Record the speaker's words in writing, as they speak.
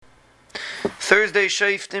Thursday,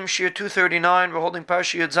 Shaftim, Shir 239. We're holding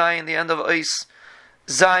Parsha Yud Zayin, the end of Eis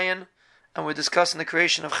Zayin, and we're discussing the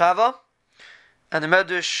creation of Chava. And the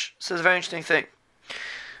Medrash says a very interesting thing.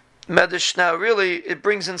 Medrash now really, it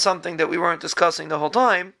brings in something that we weren't discussing the whole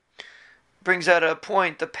time. It brings out a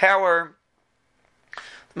point, the power.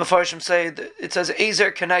 The Mefarshim say that it says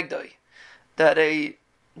Ezer Kenegdai, that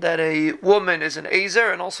a woman is an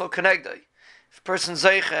Ezer and also Kenegdai. If a person's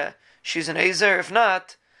Zeiche, she's an Ezer. If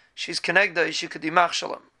not, she's Kenegdai, she could be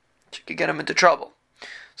Machshalam. She could get him into trouble.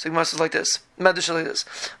 So Gemara says like this. Medrash like this.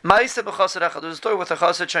 Ma'aseh b'chassid echad. There's a story with a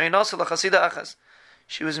chassid sheinasa l'chasida achas.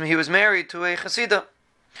 He was married to a chasida.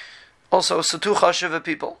 Also, satu chashiva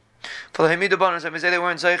people. For the hamidah banas, that means they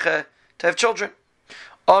weren't zeiche to have children.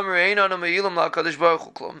 We're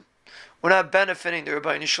not benefiting the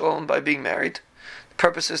Rabbeinu Shalom by being married. The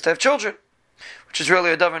purpose is to have children, which is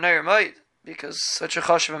really a davar neir ma'id, because such a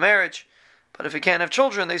chashiva marriage. But if you can't have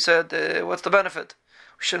children, they said, what's the benefit?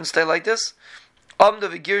 We shouldn't stay like this.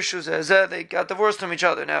 They got divorced from each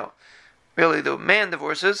other. Now, really, the man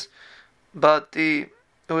divorces, but it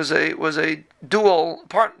was a dual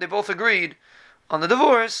part. They both agreed on the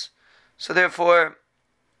divorce, so therefore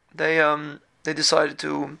they decided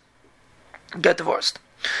to get divorced.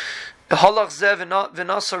 The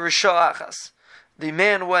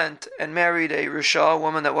man went and married a Risha, a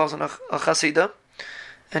woman that wasn't a Chasida,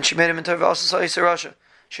 and she made him into Rasha.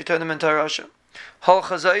 She turned him into Rasha. Hal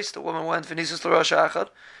Chazais, the woman went Venisus Rasha Achad.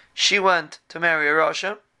 She went to marry a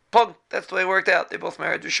Rasha. Pug, that's the way it worked out. They both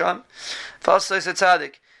married Risham. Fasais a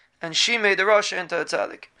Tzaddik, and she made the Rasha into a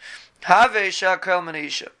Tzaddik. Have Shakrel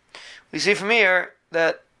Manisha. We see from here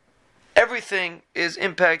that everything is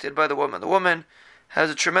impacted by the woman. The woman has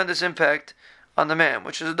a tremendous impact on the man,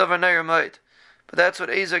 which is a davar neir ma'id. But that's what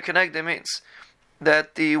Ezer Kenegdai means.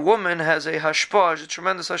 That the woman has a hashpah, a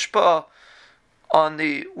tremendous hashpah on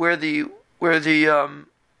where the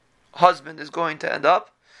husband is going to end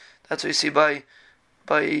up. That's what you see by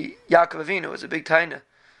Yaakov Avinu. It's a big taina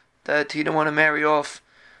that he didn't want to marry off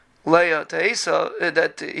Leah to Esau.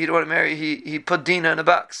 That he didn't want to marry. He put Dinah in a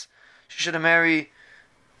box. She should have married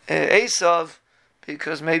Esav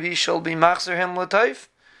because maybe she'll be machzer him l'taif.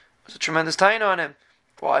 There's a tremendous taina on him.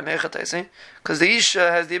 Why mechatesi? Because the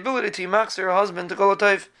Isha has the ability to machzer her husband to go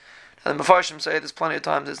l'taif. And the Mefarshim say there's plenty of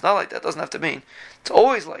times it's not like that. It doesn't have to mean it's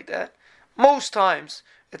always like that. Most times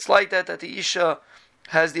it's like that the Isha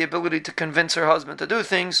has the ability to convince her husband to do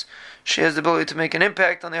things. She has the ability to make an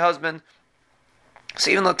impact on the husband.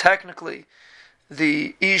 So even though technically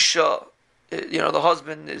the Isha, the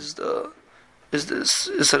husband is so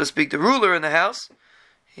to speak the ruler in the house.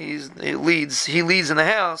 He leads in the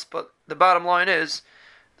house, but the bottom line is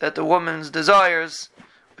that the woman's desires,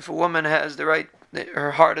 if a woman has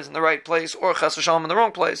her heart is in the right place, or chas v'shalom in the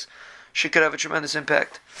wrong place, she could have a tremendous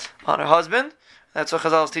impact on her husband. That's what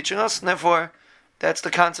Chazal is teaching us, and therefore, that's the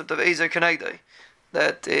concept of Ezer Kenegdai,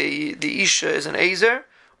 that the Isha is an Ezer,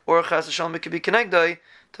 or chas v'shalom it could be Kenegdai,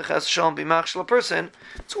 to chas v'shalom be machshel a person.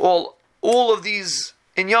 It's all of these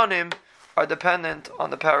inyanim are dependent on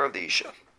the power of the Isha.